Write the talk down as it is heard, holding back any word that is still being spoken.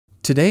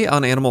Today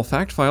on Animal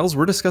Fact Files,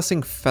 we're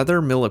discussing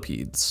feather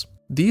millipedes.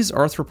 These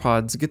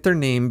arthropods get their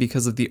name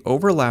because of the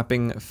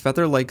overlapping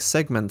feather-like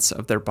segments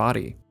of their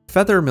body.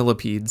 Feather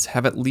millipedes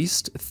have at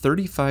least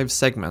 35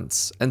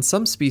 segments, and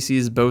some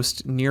species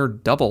boast near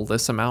double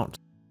this amount.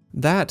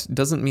 That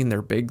doesn't mean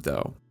they're big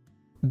though.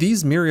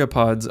 These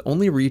myriapods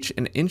only reach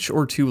an inch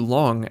or two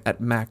long at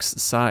max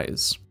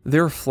size.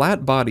 They're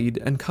flat-bodied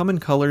and come in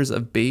colors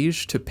of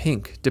beige to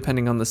pink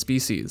depending on the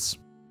species.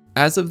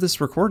 As of this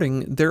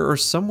recording, there are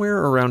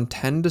somewhere around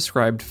 10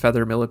 described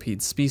feather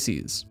millipede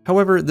species.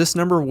 However, this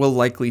number will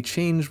likely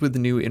change with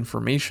new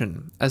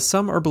information, as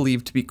some are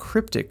believed to be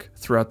cryptic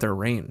throughout their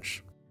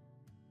range.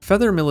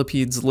 Feather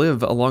millipedes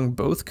live along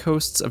both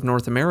coasts of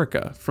North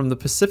America, from the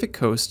Pacific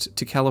coast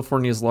to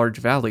California's Large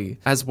Valley,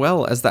 as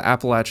well as the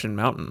Appalachian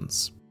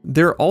Mountains.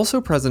 They're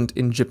also present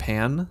in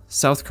Japan,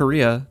 South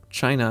Korea,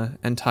 China,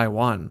 and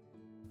Taiwan.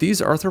 These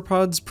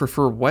arthropods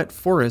prefer wet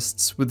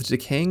forests with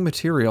decaying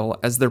material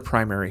as their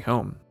primary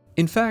home.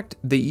 In fact,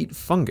 they eat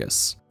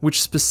fungus,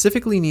 which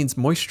specifically needs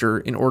moisture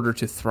in order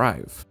to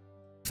thrive.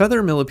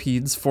 Feather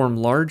millipedes form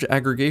large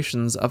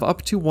aggregations of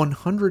up to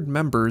 100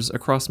 members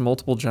across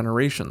multiple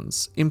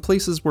generations, in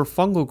places where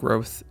fungal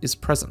growth is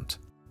present.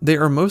 They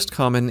are most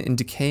common in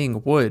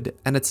decaying wood,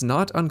 and it's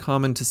not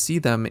uncommon to see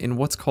them in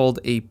what's called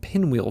a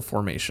pinwheel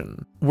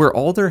formation, where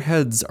all their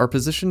heads are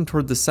positioned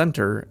toward the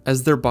center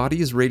as their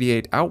bodies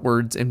radiate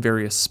outwards in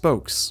various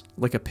spokes,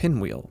 like a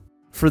pinwheel.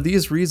 For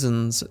these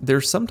reasons,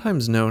 they're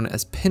sometimes known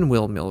as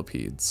pinwheel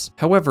millipedes.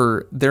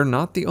 However, they're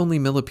not the only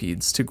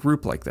millipedes to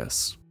group like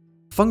this.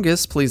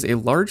 Fungus plays a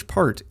large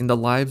part in the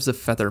lives of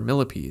feather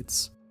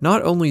millipedes.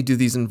 Not only do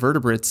these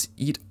invertebrates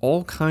eat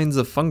all kinds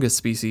of fungus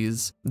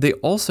species, they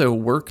also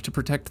work to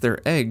protect their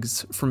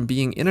eggs from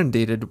being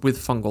inundated with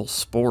fungal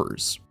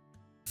spores.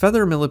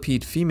 Feather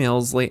millipede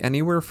females lay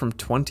anywhere from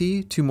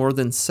 20 to more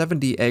than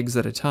 70 eggs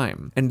at a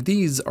time, and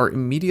these are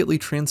immediately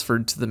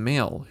transferred to the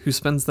male, who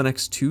spends the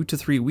next 2 to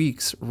 3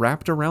 weeks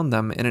wrapped around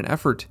them in an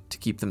effort to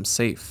keep them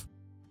safe.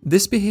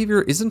 This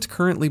behavior isn't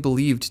currently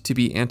believed to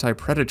be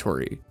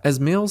anti-predatory, as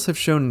males have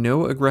shown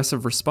no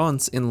aggressive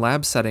response in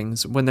lab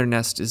settings when their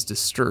nest is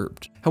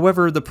disturbed.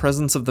 However, the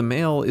presence of the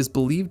male is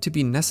believed to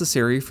be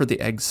necessary for the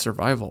egg's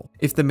survival.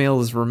 If the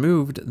male is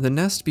removed, the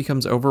nest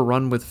becomes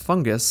overrun with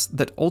fungus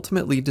that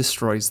ultimately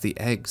destroys the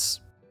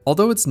eggs.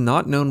 Although it's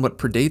not known what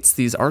predates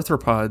these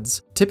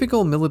arthropods,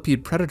 typical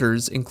millipede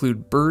predators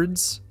include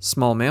birds,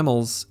 small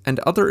mammals, and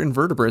other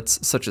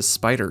invertebrates such as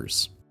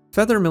spiders.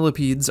 Feather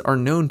millipedes are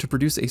known to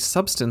produce a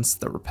substance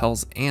that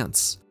repels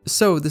ants,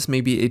 so this may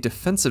be a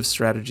defensive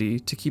strategy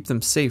to keep them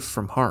safe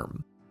from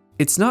harm.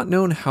 It's not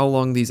known how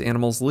long these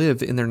animals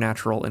live in their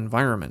natural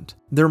environment.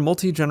 Their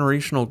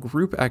multi-generational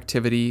group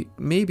activity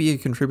may be a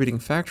contributing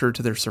factor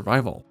to their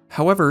survival.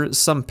 However,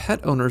 some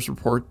pet owners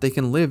report they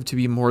can live to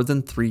be more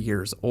than 3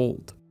 years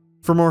old.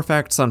 For more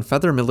facts on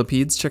feather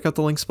millipedes, check out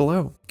the links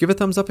below. Give a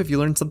thumbs up if you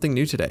learned something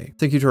new today.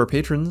 Thank you to our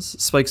patrons,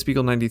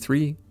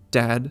 SpikeSpiegel93,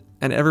 Dad,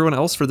 and everyone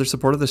else for their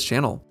support of this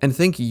channel. And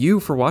thank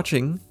you for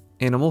watching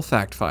Animal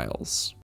Fact Files.